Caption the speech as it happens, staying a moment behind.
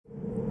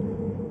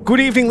Good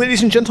evening,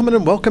 ladies and gentlemen,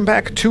 and welcome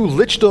back to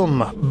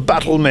Lichdom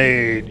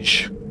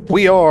Battlemage.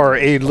 We are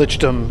a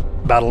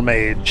Lichdom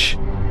Battlemage,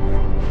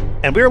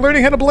 and we are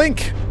learning how to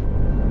blink.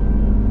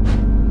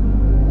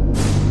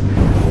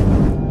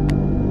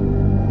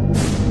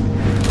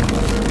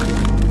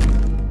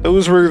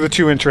 Those were the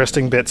two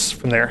interesting bits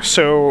from there.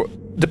 So,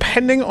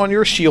 depending on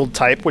your shield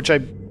type, which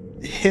I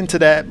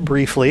hinted at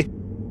briefly,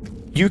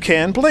 you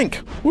can blink.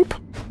 Whoop,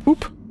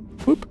 whoop,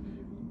 whoop.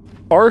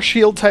 Our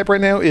shield type right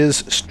now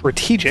is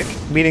strategic,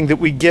 meaning that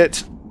we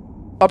get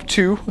up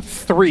to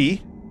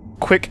 3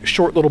 quick,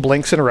 short little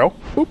blinks in a row.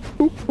 Whoop,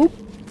 whoop, whoop.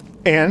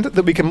 And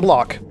that we can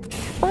block.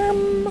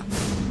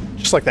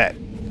 Just like that.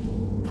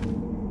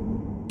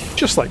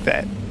 Just like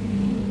that.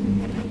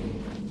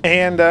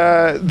 And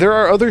there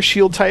are other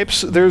shield types.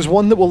 There's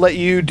one that will let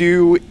you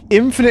do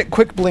infinite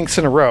quick blinks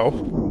in a row.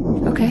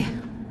 Okay,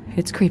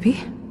 it's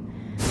creepy.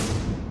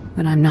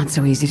 But I'm not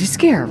so easy to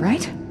scare,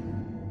 right?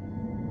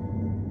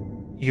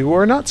 You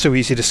are not so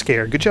easy to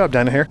scare. Good job,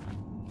 down here.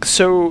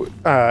 So,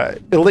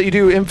 it'll let you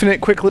do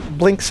infinite quick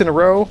blinks in a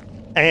row,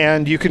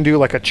 and you can do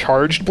like a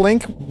charged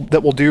blink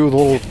that will do the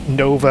little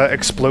Nova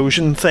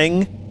explosion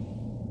thing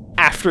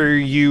after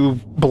you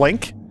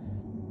blink,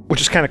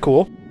 which is kind of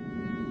cool.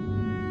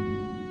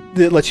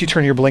 It lets you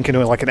turn your blink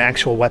into like an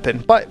actual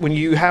weapon. But when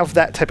you have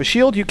that type of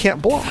shield, you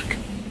can't block.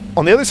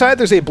 On the other side,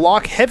 there's a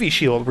block-heavy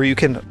shield where you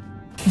can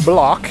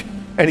block,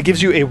 and it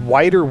gives you a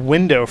wider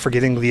window for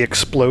getting the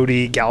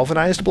explodey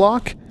galvanized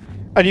block.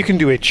 And you can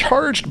do a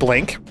charged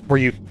blink, where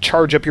you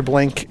charge up your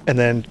blink and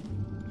then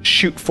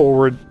shoot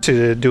forward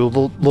to do a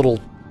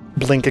little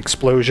blink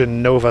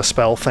explosion Nova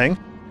spell thing.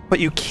 But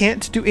you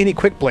can't do any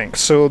quick blinks,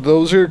 so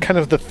those are kind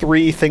of the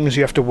 3 things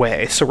you have to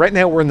weigh. So right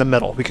now we're in the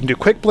middle. We can do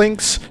quick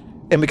blinks,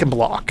 and we can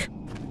block.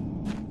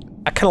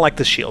 I kind of like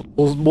this shield.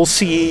 We'll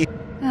see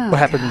what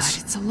happens.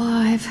 God, it's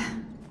alive.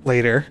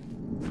 Later.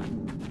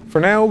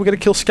 For now, we gotta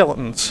kill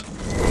skeletons.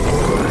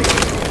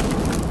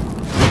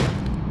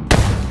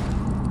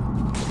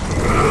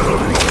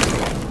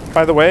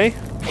 By the way,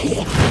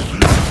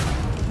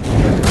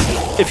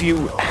 if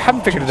you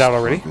haven't figured it out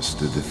already...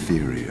 Harvested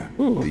etheria,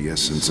 the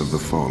essence of the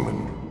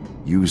fallen.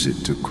 Use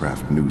it to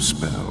craft new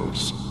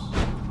spells.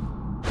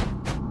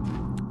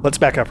 Let's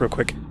back up real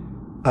quick.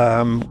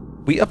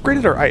 We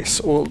upgraded our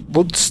ice. Well,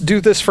 let's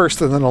do this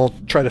first, and then I'll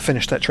try to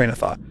finish that train of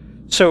thought.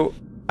 So,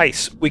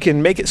 ice. We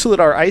can make it so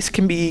that our ice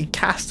can be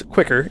cast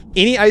quicker.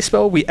 Any ice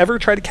spell we ever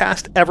try to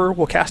cast, ever,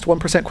 will cast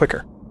 1%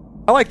 quicker.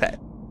 I like that.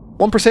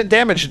 1%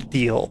 damage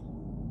deal.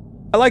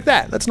 I like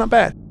that. That's not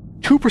bad.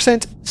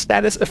 2%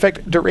 status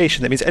effect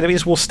duration. That means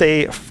enemies will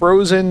stay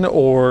frozen,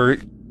 or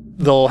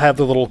they'll have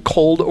the little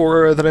cold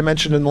aura that I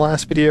mentioned in the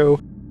last video,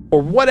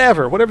 or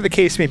whatever the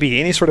case may be.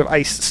 Any sort of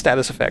ice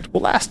status effect will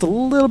last a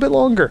little bit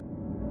longer.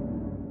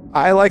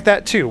 I like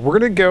that too. We're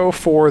gonna go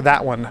for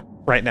that one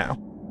right now.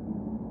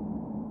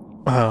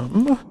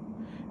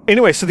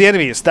 Anyway, so the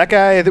enemies. That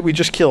guy that we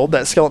just killed,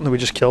 that skeleton that we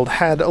just killed,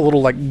 had a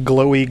little like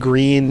glowy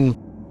green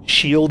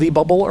shieldy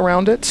bubble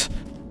around it.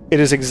 It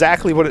is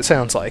exactly what it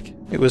sounds like.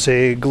 It was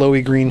a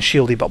glowy green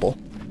shieldy bubble.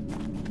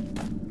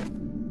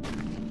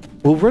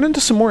 We'll run into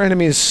some more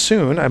enemies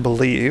soon, I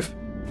believe.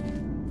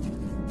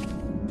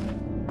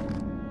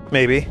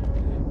 Maybe.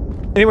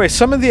 Anyway,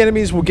 some of the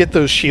enemies will get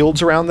those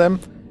shields around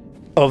them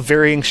of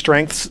varying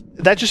strengths.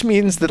 That just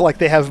means that like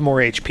they have more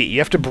HP. You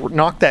have to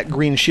knock that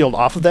green shield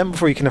off of them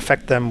before you can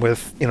affect them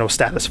with, you know,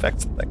 status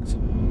effects and things.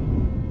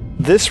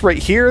 This right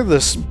here,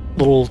 this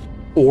little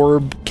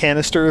orb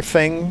canister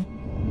thing,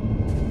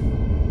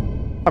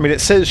 I mean,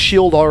 it says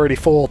shield already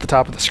full at the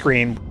top of the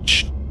screen,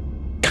 which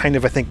kind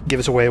of, I think,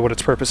 gives away what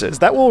its purpose is.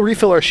 That will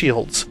refill our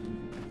shields.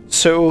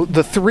 So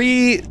the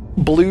 3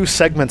 blue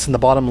segments in the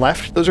bottom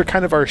left, those are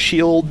kind of our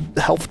shield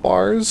health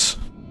bars.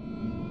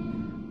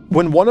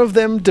 When one of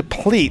them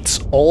depletes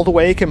all the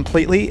way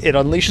completely, it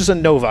unleashes a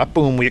Nova.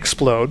 Boom, we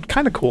explode.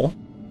 Kind of cool.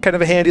 Kind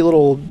of a handy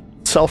little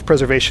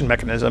self-preservation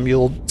mechanism.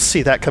 You'll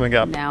see that coming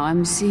up. Now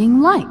I'm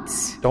seeing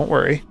lights. Don't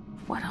worry.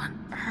 What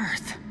on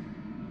earth?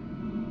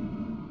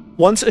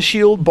 Once a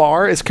shield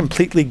bar is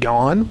completely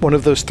gone, one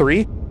of those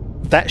 3,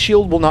 that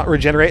shield will not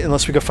regenerate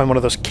unless we go find one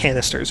of those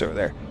canisters over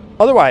there.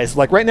 Otherwise,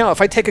 like right now,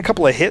 if I take a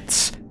couple of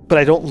hits, but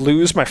I don't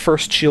lose my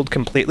first shield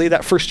completely,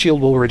 that first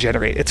shield will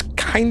regenerate. It's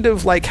kind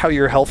of like how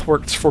your health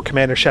works for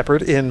Commander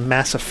Shepard in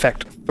Mass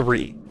Effect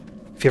 3,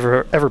 if you've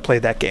ever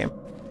played that game.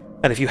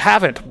 And if you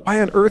haven't, why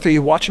on earth are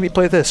you watching me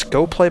play this?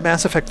 Go play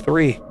Mass Effect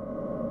 3.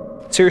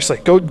 Seriously,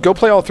 go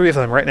play all 3 of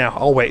them right now.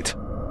 I'll wait.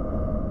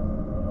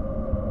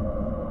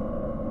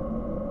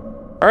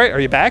 Alright,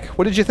 are you back?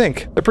 What did you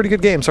think? They're pretty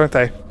good games, aren't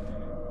they?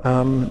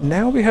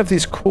 Now we have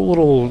these cool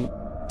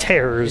little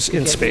tears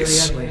in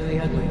space.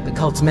 The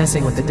cult's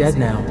messing with the dead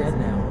now.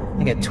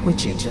 I get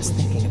twitchy just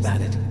thinking about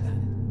it.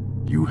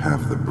 You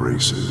have the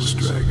braces,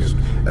 Dragon,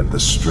 and the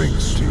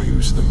strength to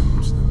use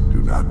them.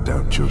 Do not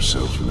doubt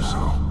yourself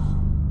now.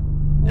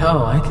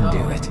 Oh, I can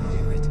do it.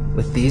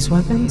 With these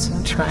weapons,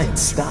 try and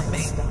stop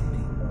me.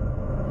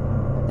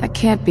 That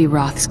can't be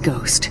Roth's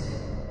ghost.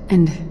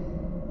 And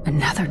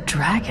another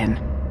dragon.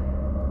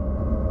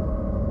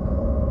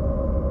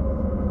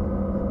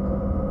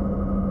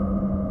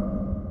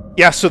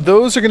 Yeah, so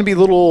those are going to be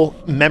little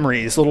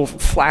memories, little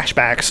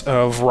flashbacks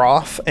of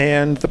Roth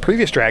and the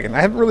previous dragon.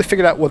 I haven't really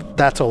figured out what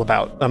that's all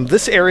about.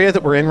 This area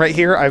that we're in right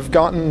here, I've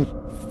gotten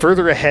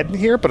further ahead in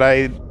here, but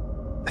I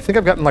think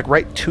I've gotten like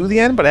right to the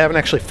end, but I haven't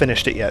actually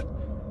finished it yet.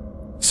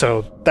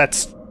 So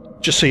that's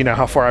just so you know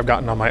how far I've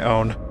gotten on my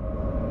own.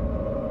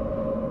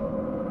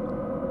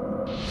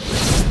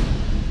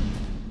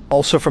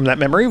 Also from that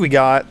memory, we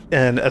got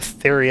an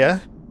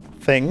Etheria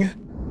thing.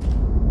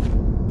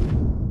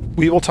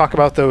 We will talk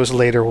about those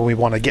later when we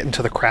want to get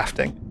into the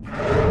crafting.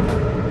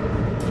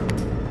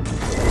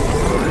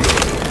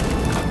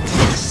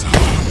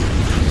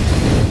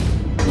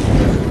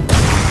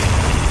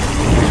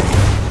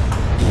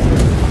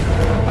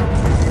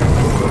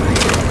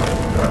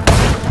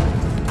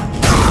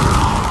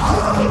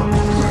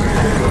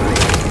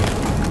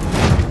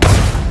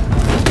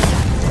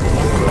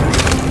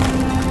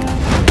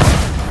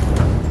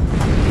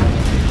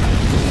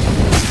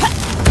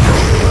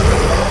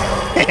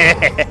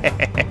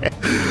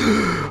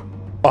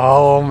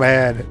 Oh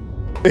man,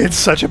 it's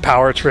such a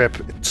power trip.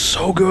 It's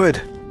so good.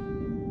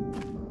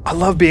 I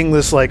love being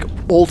this like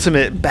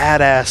ultimate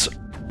badass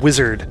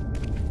wizard.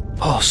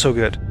 Oh, so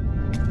good.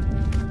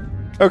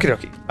 Okie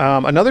dokie.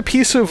 Another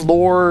piece of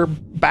lore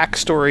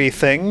backstory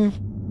thing.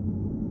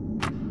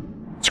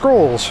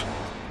 Scrolls.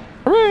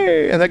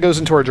 Hooray! And that goes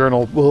into our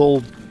journal.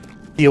 We'll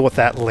deal with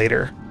that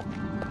later.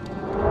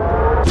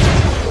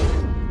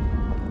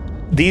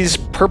 These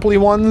purpley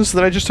ones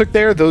that I just took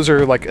there, those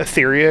are like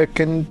Etheria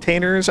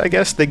containers, I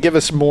guess. They give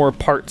us more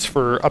parts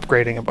for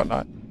upgrading and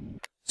whatnot.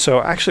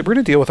 So actually, we're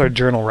going to deal with our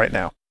journal right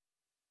now.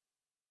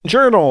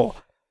 Journal!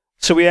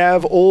 So we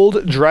have Old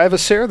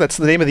Drivacer. That's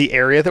the name of the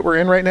area that we're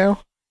in right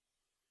now.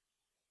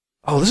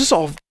 Oh, this is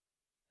all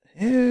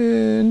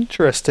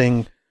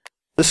interesting.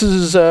 This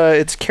is,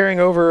 it's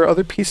carrying over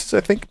other pieces, I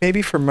think,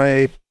 maybe from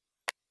my...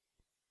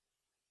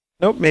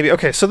 Nope, maybe.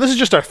 Okay, so this is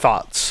just our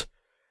thoughts.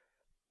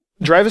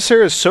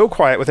 Drivacer is so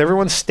quiet with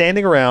everyone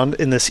standing around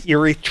in this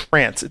eerie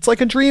trance. It's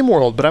like a dream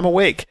world, but I'm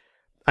awake.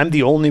 I'm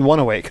the only one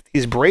awake.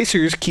 These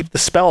bracers keep the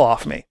spell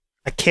off me.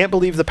 I can't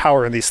believe the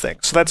power in these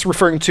things. So that's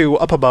referring to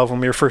up above when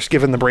we were first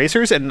given the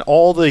bracers, and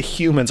all the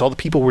humans, all the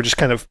people were just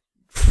kind of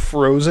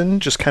frozen,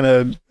 just kind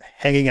of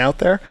hanging out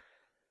there.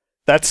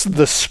 That's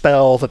the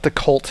spell that the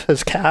cult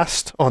has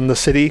cast on the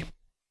city.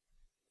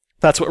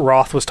 That's what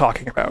Roth was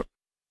talking about.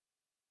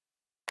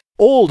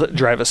 Old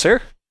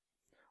Drivacer.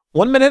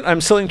 1 minute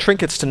I'm selling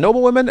trinkets to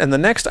noblewomen, and the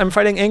next I'm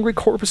fighting angry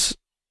corpses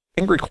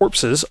under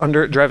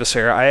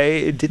Drivacer.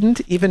 I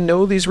didn't even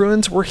know these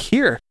ruins were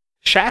here.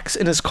 Shax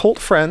and his cult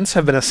friends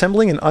have been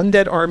assembling an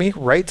undead army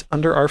right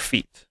under our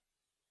feet.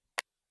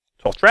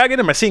 12th dragon,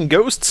 am I seeing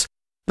ghosts?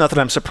 Not that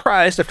I'm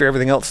surprised after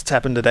everything else that's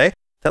happened today.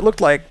 That looked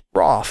like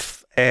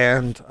Roth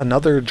and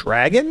another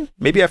dragon?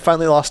 Maybe I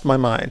finally lost my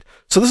mind.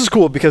 So this is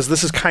cool because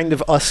this is kind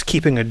of us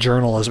keeping a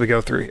journal as we go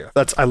through here.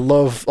 I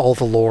love all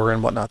the lore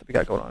and whatnot that we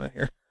got going on in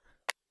here.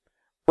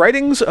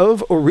 Writings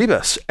of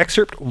Oribus,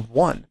 Excerpt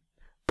 1.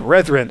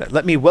 Brethren,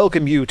 let me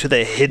welcome you to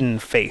the hidden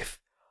faith.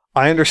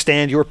 I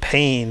understand your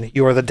pain.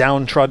 You are the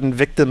downtrodden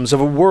victims of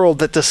a world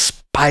that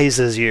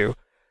despises you.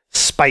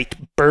 Spite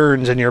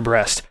burns in your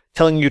breast,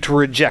 telling you to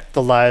reject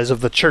the lies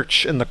of the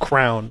church and the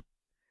crown.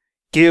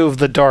 Give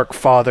the Dark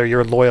Father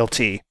your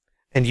loyalty,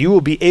 and you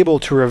will be able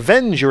to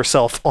revenge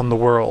yourself on the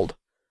world.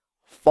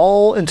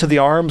 Fall into the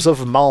arms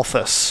of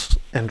Malthus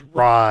and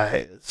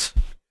rise.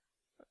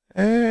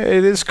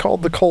 It is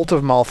called the Cult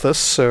of Malthus,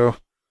 so...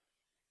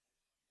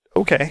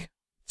 Okay.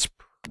 It's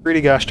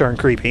pretty gosh darn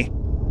creepy.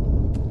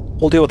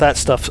 We'll deal with that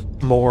stuff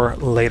more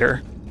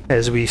later,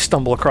 as we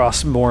stumble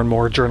across more and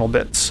more journal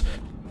bits.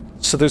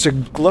 So there's a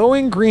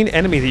glowing green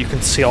enemy that you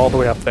can see all the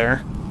way up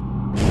there.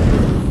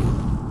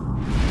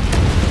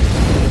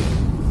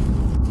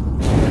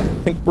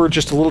 I think we're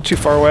just a little too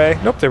far away.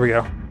 Nope, there we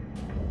go.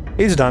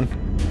 He's done.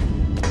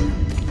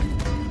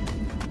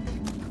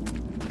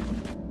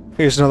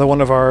 Here's another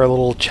one of our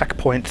little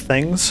checkpoint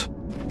things.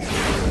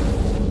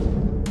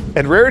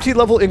 And rarity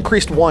level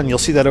increased 1, you'll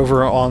see that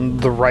over on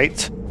the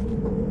right.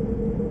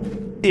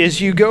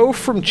 As you go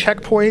from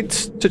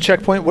checkpoint to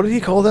checkpoint, what did he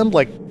call them?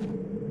 Like,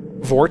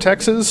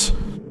 vortexes?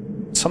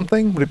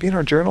 Something? Would it be in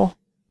our journal?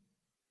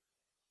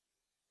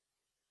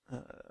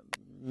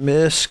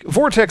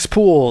 Vortex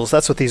pools,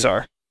 that's what these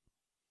are.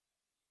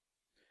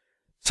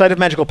 Site of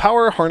magical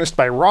power, harnessed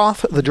by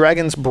Roth, the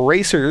dragon's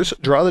bracers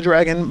draw the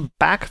dragon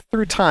back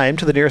through time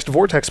to the nearest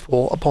vortex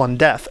pool upon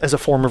death as a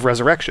form of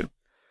resurrection.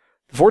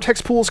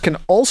 Vortex pools can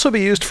also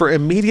be used for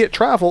immediate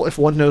travel if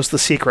one knows the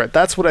secret.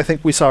 That's what I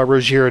think we saw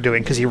Rogier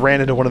doing, because he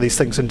ran into one of these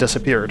things and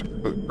disappeared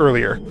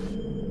earlier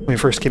when we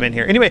first came in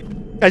here. Anyway,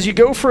 as you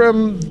go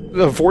from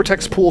a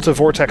vortex pool to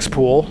vortex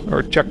pool,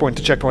 or checkpoint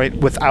to checkpoint,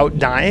 without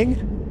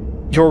dying,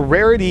 your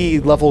rarity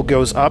level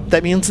goes up.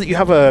 That means that you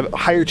have a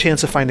higher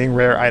chance of finding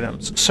rare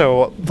items.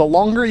 So the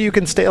longer you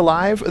can stay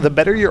alive, the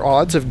better your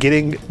odds of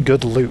getting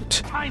good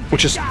loot,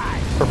 which is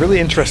a really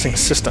interesting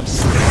system.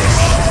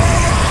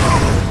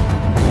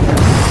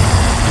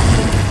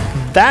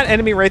 That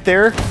enemy right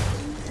there,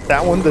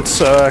 that one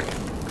that's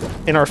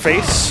in our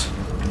face,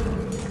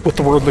 with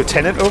the word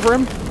lieutenant over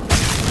him.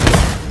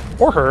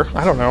 Or her,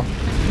 I don't know.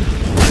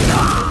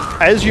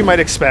 As you might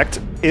expect,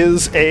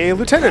 is a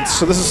lieutenant.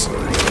 So this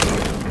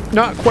is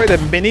not quite a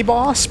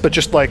mini-boss, but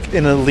just like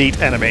an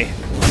elite enemy.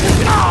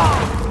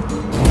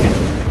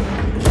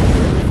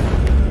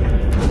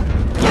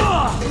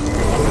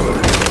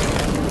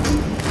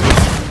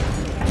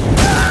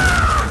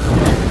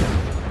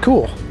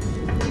 Cool.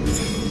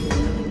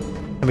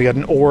 And we got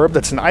an orb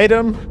that's an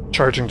item,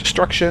 charging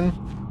destruction.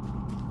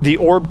 The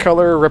orb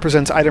color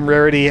represents item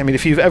rarity. I mean,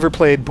 if you've ever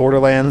played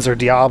Borderlands or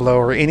Diablo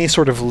or any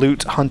sort of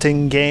loot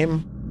hunting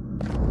game,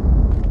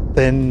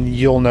 then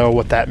you'll know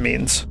what that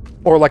means.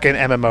 Or like an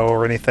MMO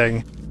or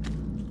anything.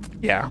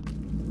 Yeah.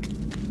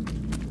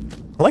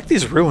 I like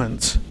these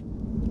ruins.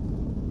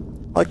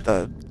 I like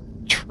the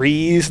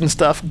trees and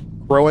stuff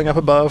growing up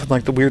above, and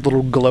like the weird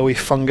little glowy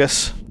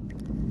fungus.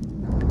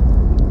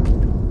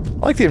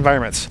 I like the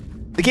environments.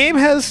 The game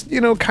has,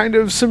 you know, kind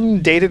of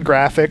some dated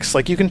graphics.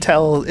 Like, you can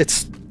tell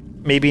it's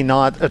maybe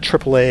not a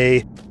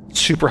AAA,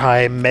 super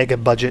high, mega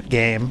budget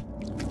game.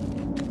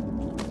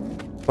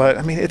 But,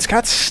 I mean, it's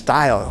got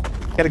style.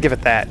 You gotta give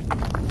it that.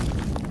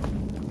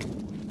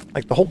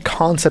 Like, the whole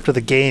concept of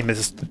the game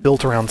is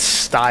built around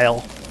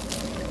style.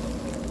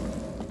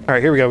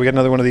 Alright, here we go. We got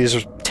another one of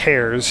these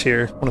tears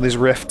here. One of these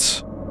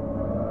rifts.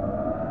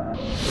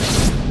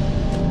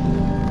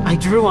 I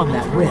drew on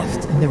that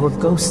rift, and there were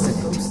ghosts in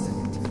it.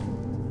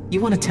 You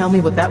want to tell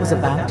me what that was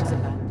about?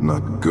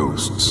 Not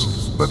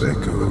ghosts, but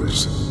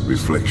echoes,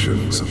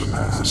 reflections of the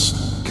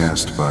past,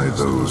 cast by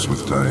those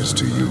with ties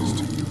to you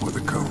or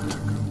the cult.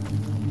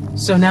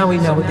 So now we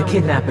know what the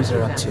kidnappers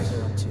are up to.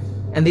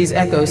 And these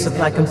echoes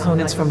supply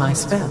components for my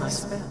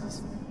spells.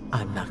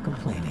 I'm not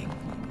complaining.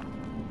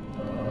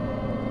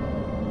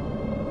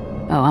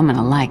 Oh, I'm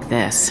gonna like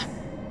this.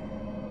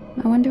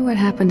 I wonder what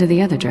happened to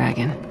the other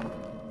dragon.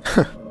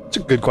 It's a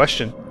good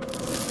question.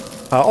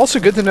 Also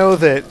good to know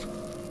that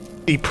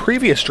the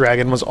previous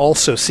dragon was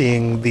also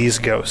seeing these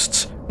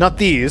ghosts. Not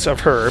these of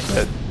her,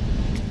 but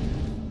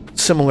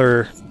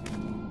similar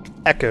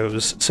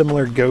echoes,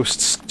 similar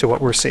ghosts to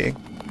what we're seeing.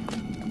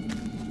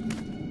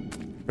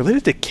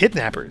 Related to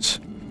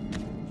kidnappers.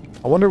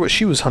 I wonder what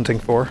she was hunting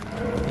for.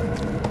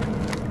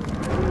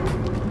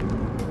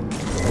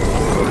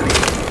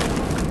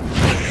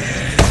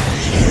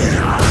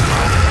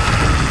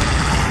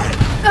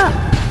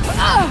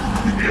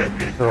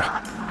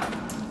 Ugh.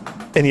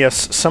 And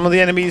yes, some of the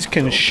enemies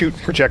can shoot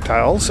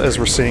projectiles, as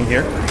we're seeing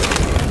here.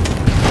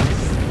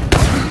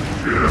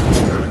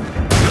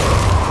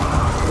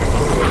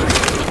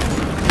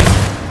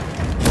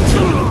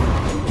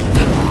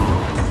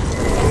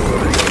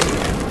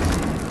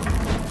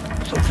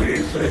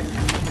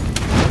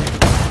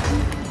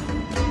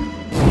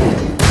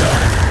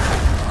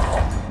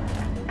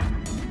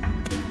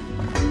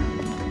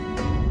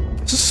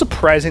 This is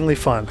surprisingly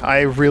fun.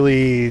 I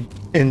really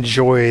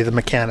enjoy the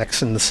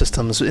mechanics and the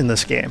systems in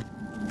this game.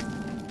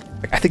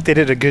 I think they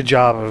did a good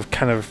job of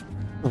kind of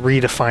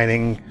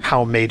redefining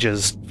how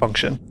mages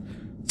function.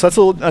 So that's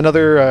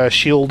another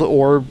shield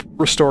orb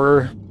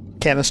restorer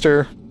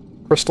canister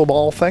crystal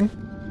ball thing.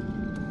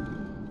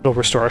 It'll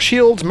restore our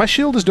shields. My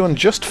shield is doing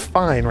just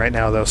fine right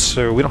now, though,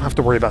 so we don't have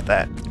to worry about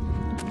that.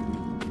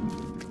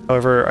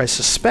 However, I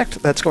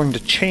suspect that's going to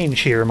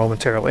change here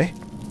momentarily.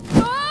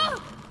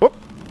 Whoop.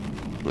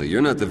 Well,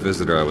 you're not the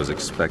visitor I was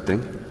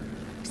expecting.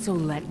 So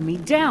let me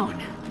down.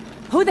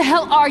 Who the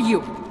hell are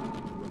you?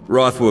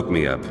 Roth woke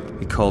me up.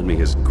 He called me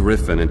his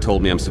griffin and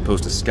told me I'm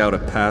supposed to scout a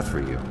path for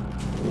you.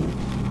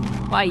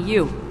 Why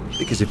you?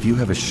 Because if you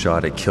have a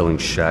shot at killing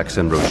Shax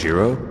and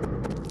Rogiro,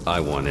 I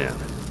want in.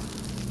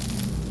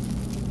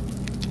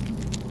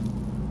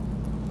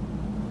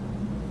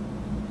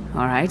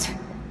 All right.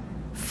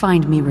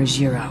 Find me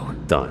Rogiro.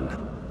 Done.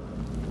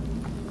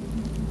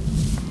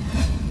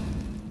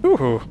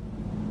 Ooh.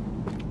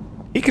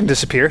 He can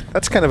disappear.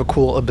 That's kind of a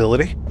cool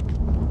ability.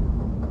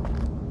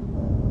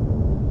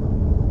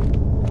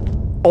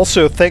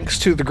 Also, thanks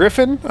to the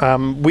Griffin,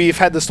 we've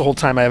had this the whole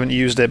time, I haven't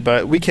used it,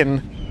 but we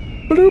can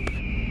bloop,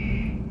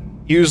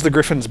 use the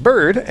Griffin's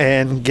bird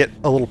and get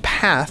a little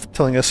path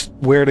telling us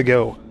where to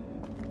go.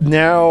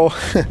 Now,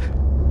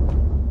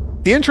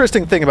 the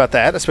interesting thing about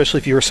that, especially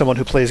if you're someone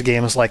who plays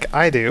games like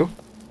I do,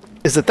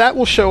 is that that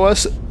will show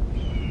us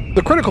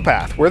the critical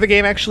path, where the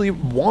game actually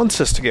wants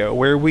us to go,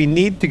 where we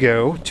need to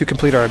go to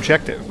complete our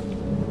objective.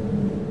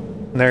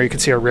 And there you can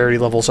see our rarity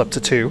levels up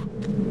to 2.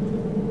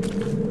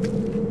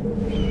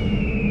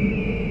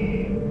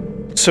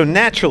 So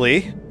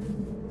naturally,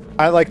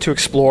 I like to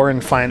explore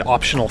and find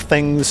optional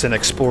things and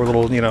explore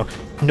little, you know,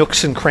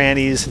 nooks and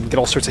crannies and get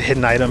all sorts of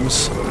hidden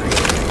items.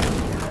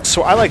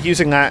 So I like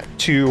using that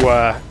to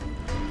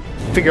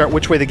figure out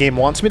which way the game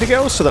wants me to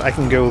go so that I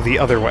can go the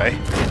other way.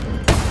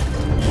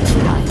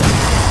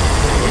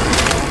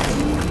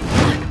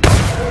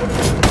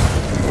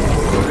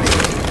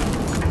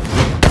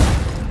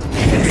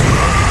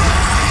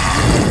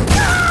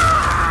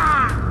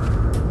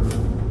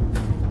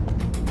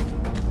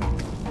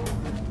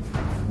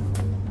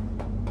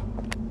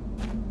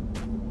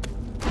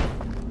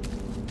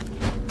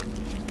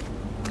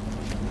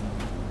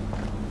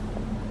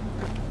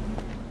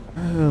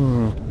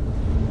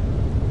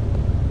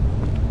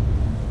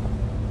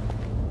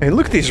 I mean,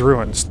 look at these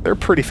ruins. They're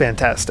pretty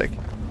fantastic.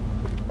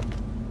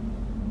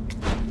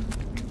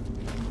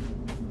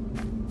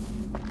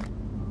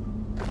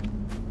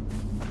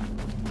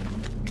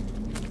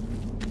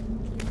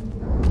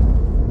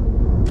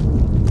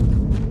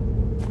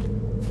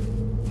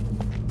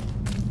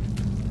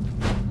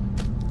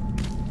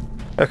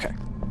 Okay.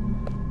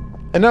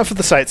 Enough of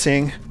the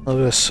sightseeing. Let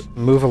us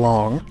move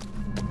along.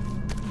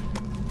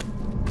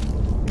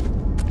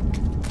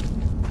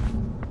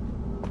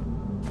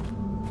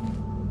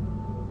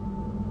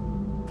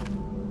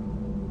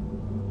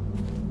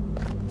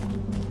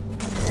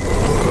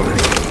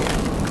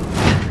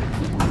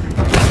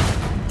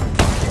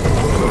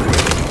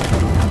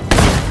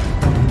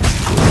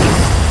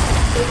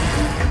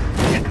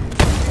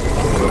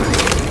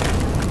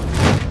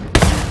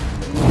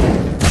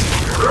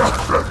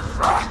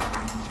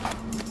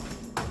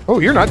 Oh,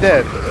 you're not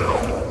dead.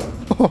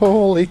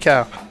 Holy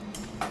cow.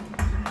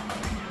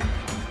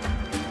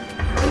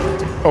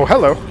 Oh,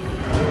 hello.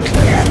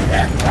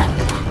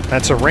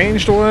 That's a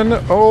ranged one.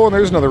 Oh, and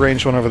there's another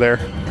ranged one over there.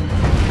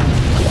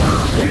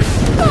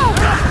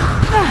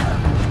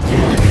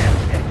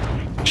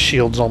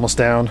 Shield's almost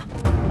down.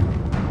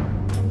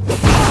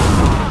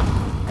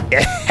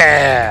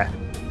 Yeah!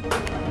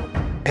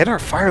 And our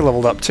fire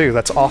leveled up too.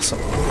 That's awesome.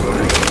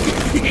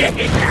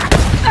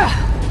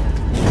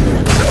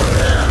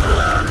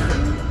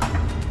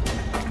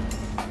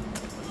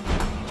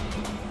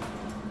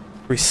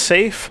 Are we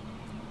safe?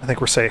 I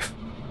think we're safe.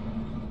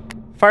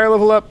 Fire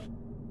level up.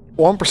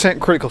 1%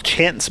 critical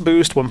chance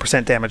boost,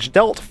 1% damage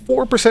dealt,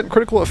 4%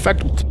 critical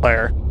effect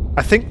multiplier.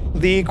 I think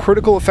the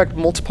critical effect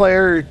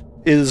multiplier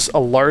is a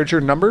larger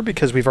number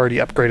because we've already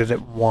upgraded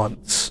it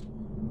once.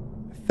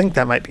 I think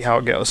that might be how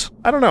it goes.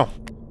 I don't know.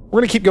 We're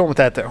going to keep going with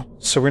that though.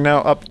 So we're now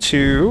up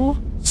to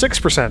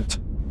 6%,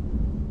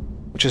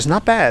 which is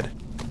not bad.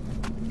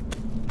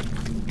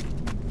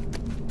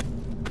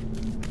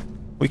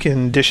 We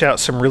can dish out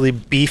some really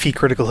beefy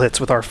critical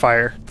hits with our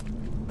fire.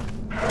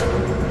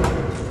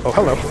 Oh,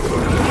 hello.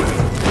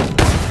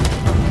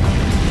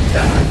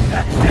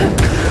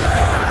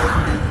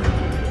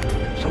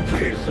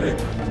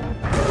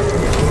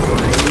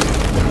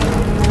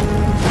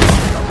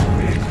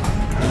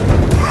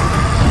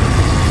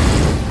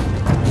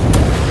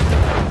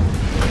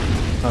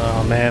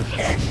 Oh, man.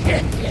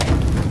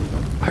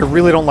 I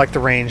really don't like the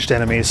ranged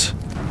enemies.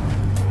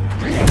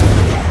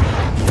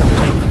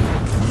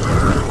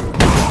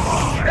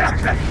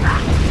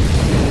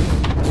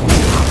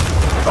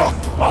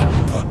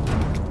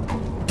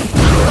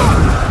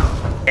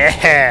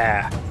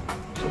 Yeah!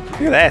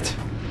 Look at that.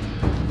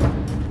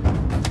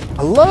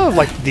 I love,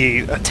 like,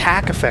 the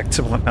attack effects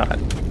and whatnot.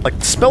 Like,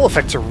 the spell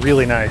effects are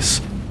really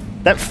nice.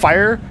 That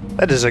fire,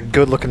 that is a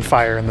good-looking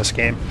fire in this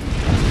game.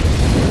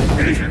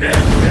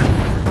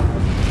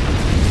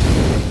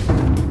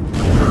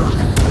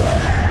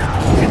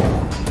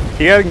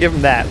 You gotta give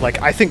them that.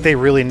 Like, I think they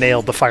really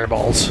nailed the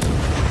fireballs.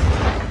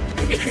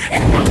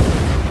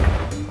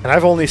 And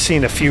I've only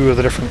seen a few of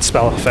the different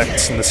spell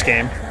effects in this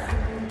game.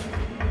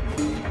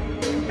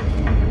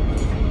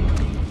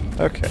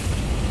 Okay.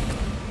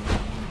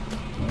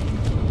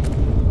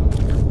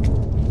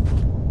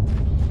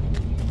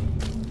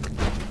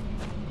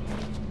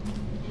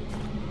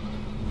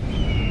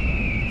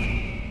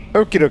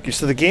 Okie dokie,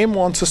 so the game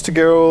wants us to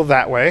go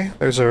that way.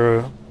 There's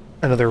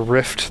another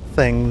rift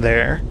thing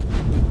there.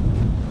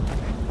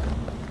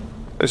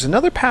 There's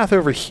another path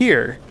over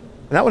here,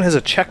 and that one has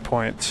a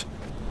checkpoint.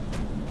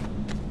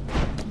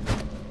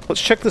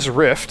 Let's check this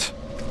rift.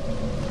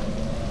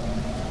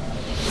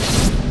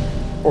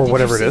 Or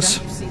whatever it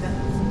is.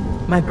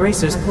 My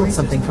bracers pulled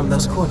something from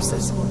those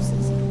corpses.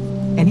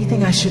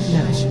 Anything I should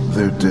know?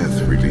 Their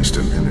death released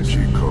an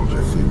energy called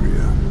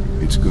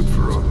etheria. It's good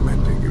for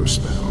augmenting your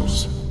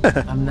spells.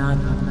 I'm not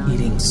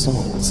eating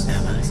souls,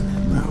 am I?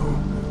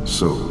 No.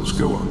 Souls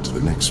go on to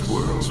the next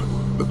world,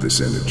 but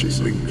this energy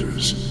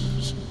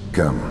lingers.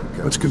 Come,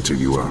 let's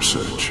continue our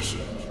search.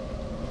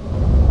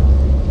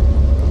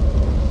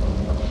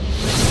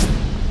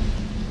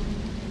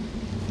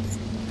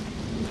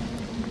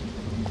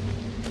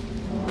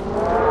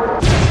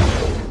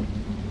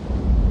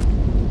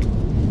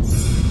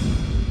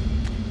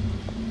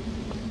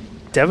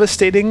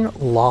 Devastating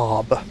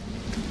lob.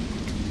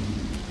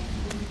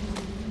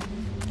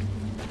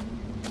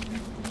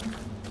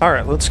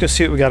 Alright, let's go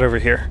see what we got over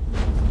here.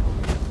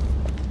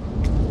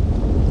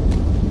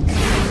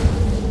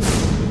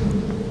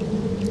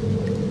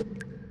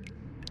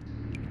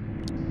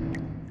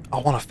 I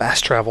want to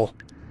fast travel.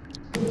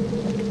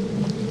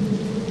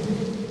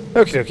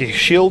 Okie dokie,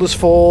 shield is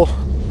full.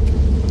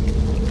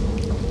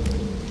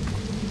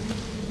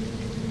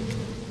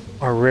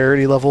 Our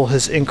rarity level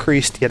has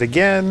increased yet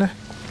again.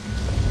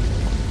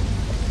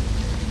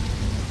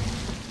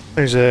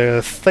 There's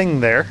a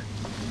thing there.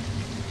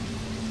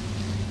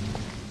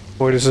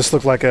 Boy, does this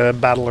look like a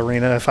battle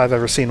arena if I've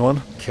ever seen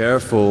one.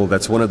 Careful,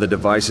 that's one of the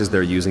devices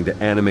they're using to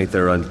animate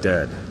their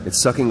undead.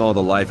 It's sucking all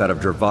the life out of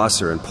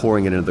Dravasser and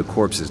pouring it into the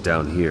corpses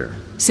down here.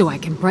 So I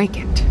can break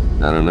it.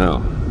 I don't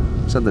know.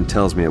 Something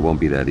tells me it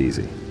won't be that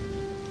easy.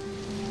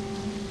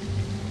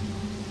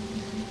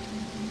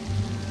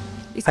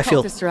 These I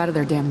feel- cultists are out of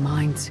their damn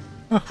minds.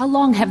 How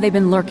long have they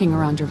been lurking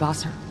around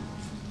Gervasser?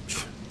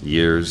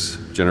 Years,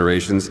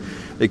 generations.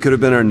 They could have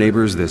been our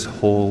neighbors this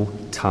whole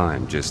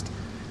time, just...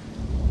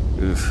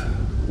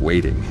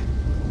 waiting.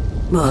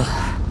 Ugh.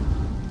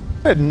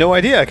 I had no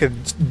idea I could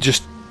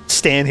just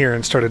stand here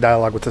and start a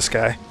dialogue with this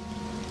guy.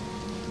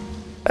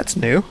 That's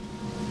new.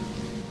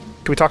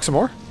 Can we talk some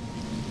more?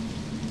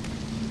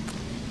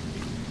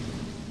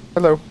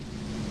 Hello.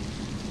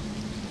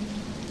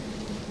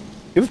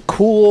 You have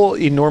cool,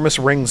 enormous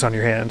rings on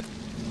your hand.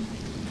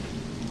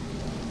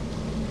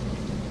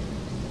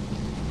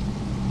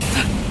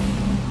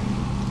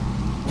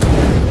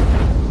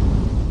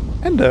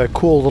 And a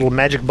cool little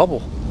magic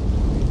bubble.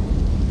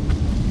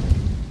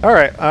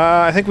 Alright,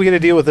 I think we gotta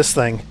deal with this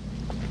thing.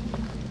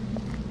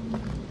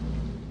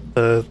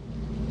 The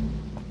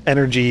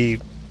energy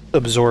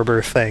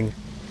absorber thing.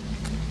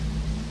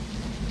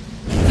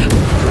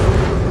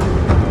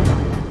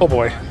 Oh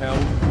boy. Hell,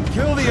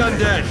 kill the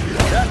undead!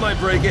 That might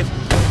break it!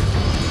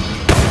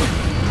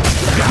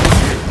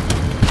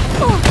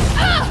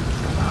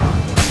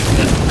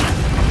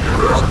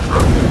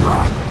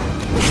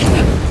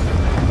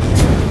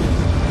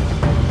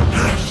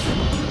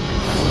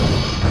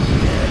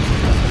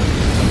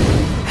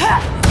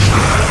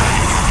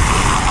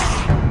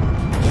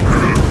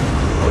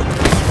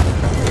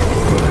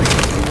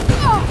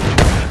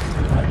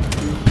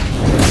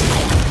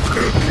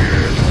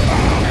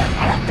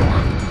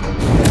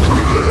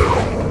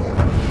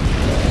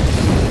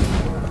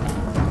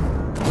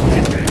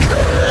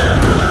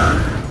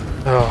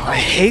 I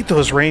hate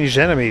those ranged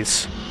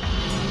enemies.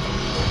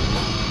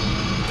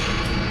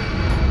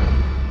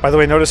 By the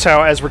way, notice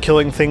how as we're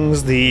killing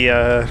things, the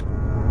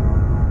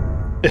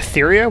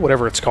Etheria,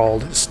 whatever it's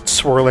called, is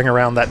swirling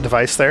around that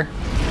device there.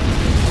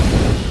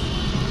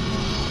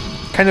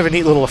 Kind of a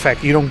neat little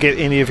effect. You don't get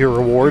any of your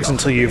rewards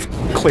until you've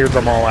cleared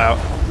them all out.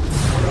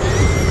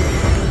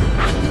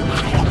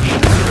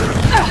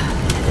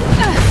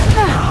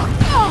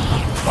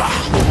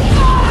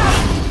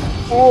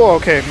 Oh,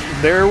 okay.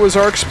 There was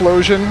our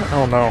explosion.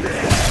 Oh no.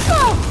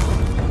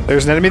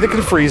 There's an enemy that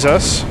can freeze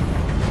us.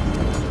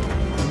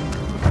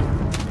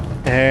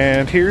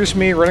 And here's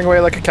me running away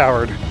like a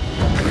coward.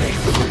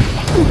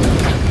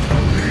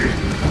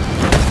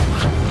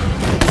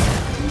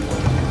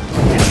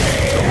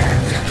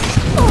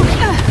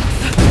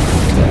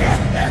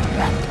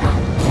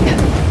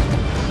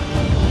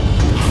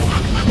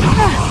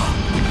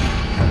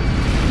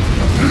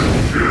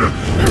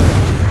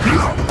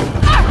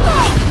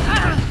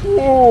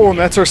 Oh, and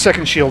that's our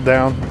second shield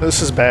down.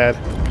 This is bad.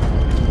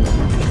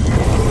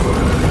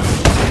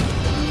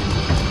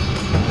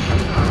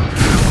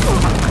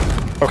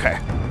 Okay,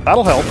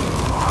 that'll help.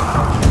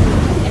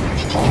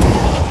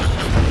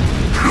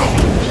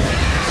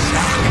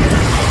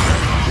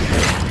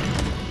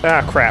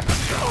 Ah, crap.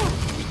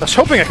 I was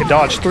hoping I could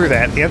dodge through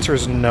that. The answer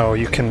is no,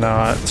 you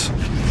cannot.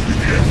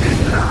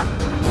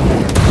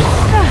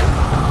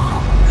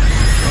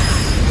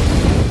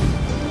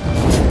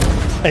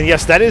 And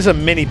yes, that is a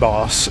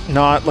mini-boss,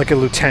 not like a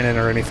lieutenant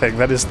or anything.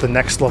 That is the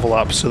next level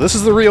up. So this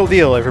is the real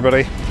deal,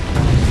 everybody.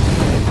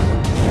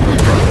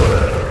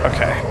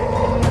 Okay.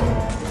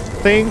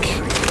 I think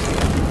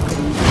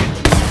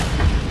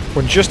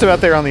we're just about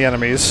there on the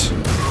enemies.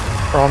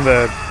 Or on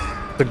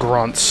the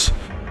grunts.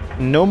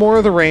 No more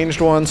of the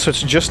ranged ones, so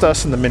it's just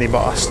us and the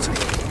mini-boss.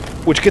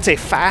 Which gets a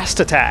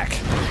fast attack.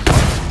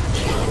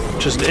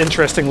 Which is an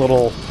interesting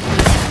little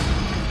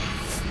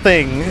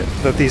thing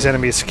that these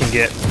enemies can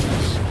get.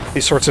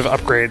 These sorts of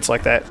upgrades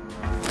like that.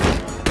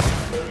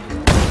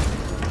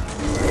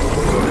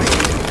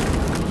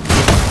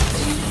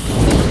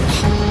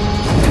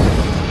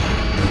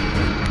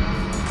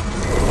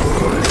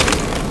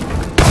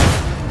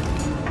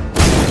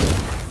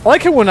 I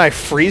like it when I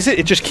freeze it,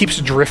 it just keeps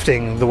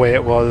drifting the way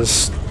it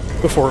was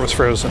before it was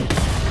frozen.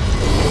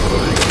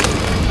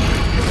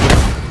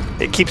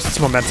 It keeps its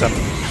momentum.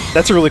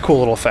 That's a really cool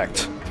little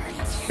effect.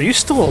 Are you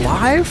still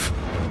alive?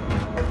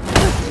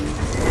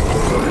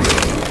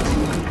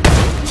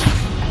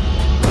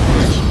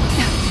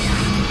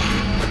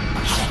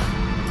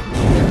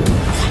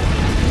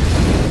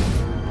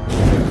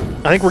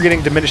 I think we're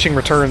getting diminishing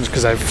returns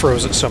because I've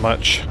froze it so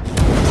much.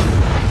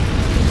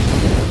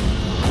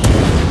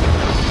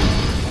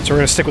 So we're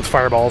going to stick with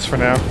fireballs for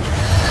now.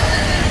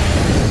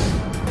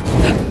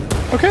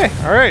 Okay,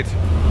 alright.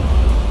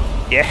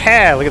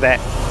 Yeah, look at that.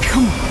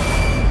 Come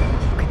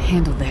on. You can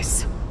handle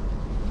this.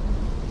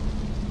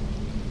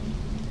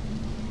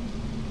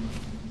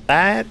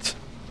 That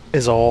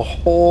is a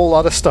whole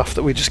lot of stuff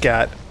that we just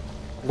got.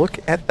 Look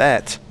at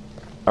that.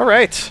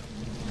 Alright.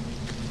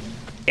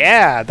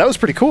 Yeah, that was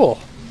pretty cool.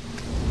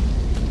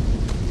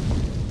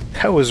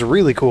 That was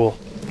really cool.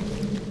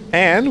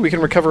 And we can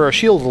recover our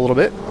shield a little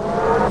bit.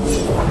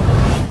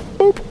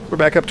 Boop. We're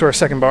back up to our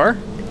second bar.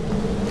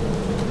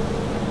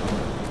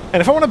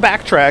 And if I want to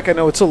backtrack, I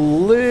know it's a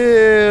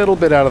little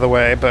bit out of the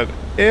way, but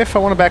if I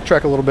want to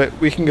backtrack a little bit,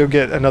 we can go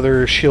get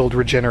another shield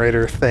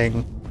regenerator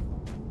thing.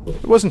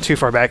 It wasn't too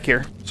far back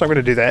here, so I'm going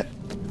to do that.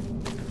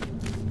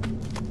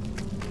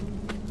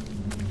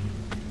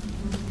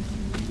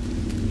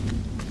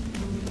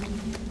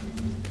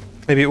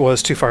 Maybe it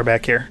was too far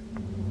back here.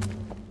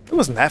 It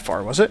wasn't that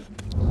far, was it?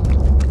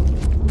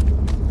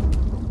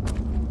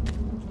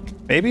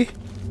 Maybe?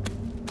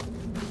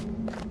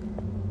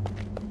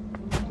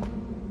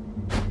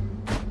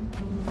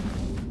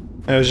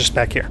 It was just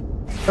back here.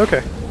 Okay.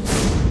 I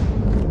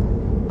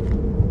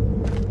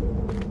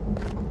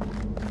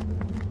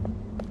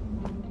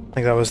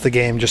think that was the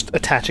game just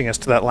attaching us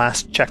to that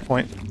last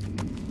checkpoint.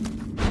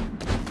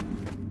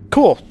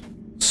 Cool.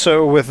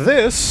 So with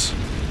this...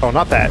 Oh,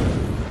 not that.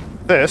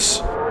 This.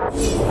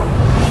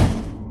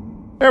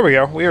 There we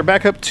go. We are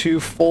back up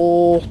to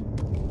full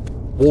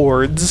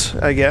wards,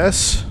 I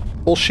guess.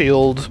 Full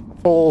shield,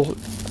 full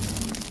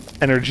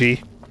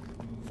energy,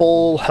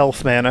 full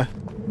health mana.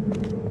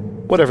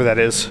 Whatever that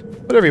is.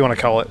 Whatever you want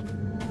to call it.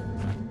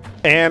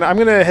 And I'm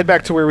going to head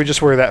back to where we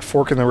just were, that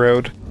fork in the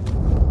road.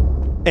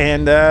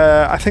 And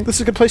I think this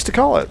is a good place to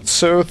call it.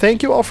 So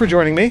thank you all for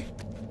joining me.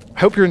 I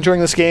hope you're enjoying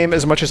this game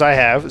as much as I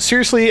have.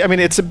 Seriously, I mean,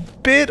 it's a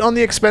bit on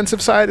the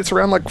expensive side. It's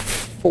around like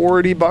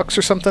 40 bucks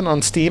or something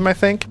on Steam, I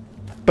think.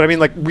 But I mean,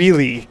 like,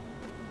 really,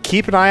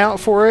 keep an eye out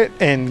for it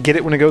and get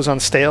it when it goes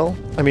on sale.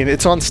 I mean,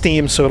 it's on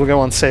Steam, so it'll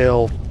go on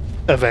sale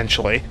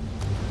eventually.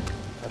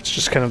 That's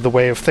just kind of the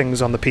way of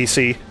things on the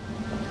PC.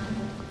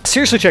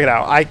 Seriously, check it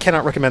out. I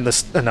cannot recommend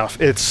this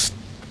enough. It's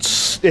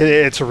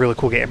a really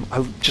cool game. I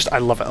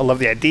love it. I love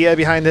the idea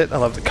behind it. I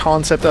love the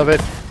concept of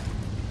it.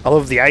 I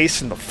love the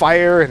ice and the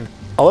fire, and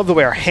I love the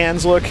way our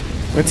hands look.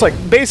 It's like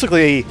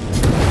basically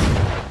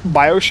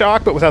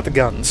BioShock, but without the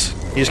guns.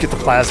 You just get the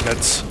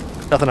plasmids.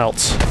 Nothing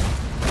else.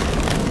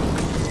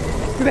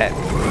 Look at that.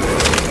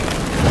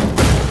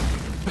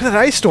 Look at that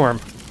ice storm.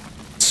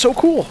 It's so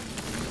cool.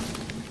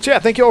 So yeah,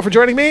 thank you all for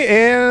joining me,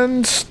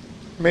 and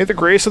may the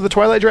grace of the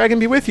Twilight Dragon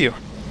be with you.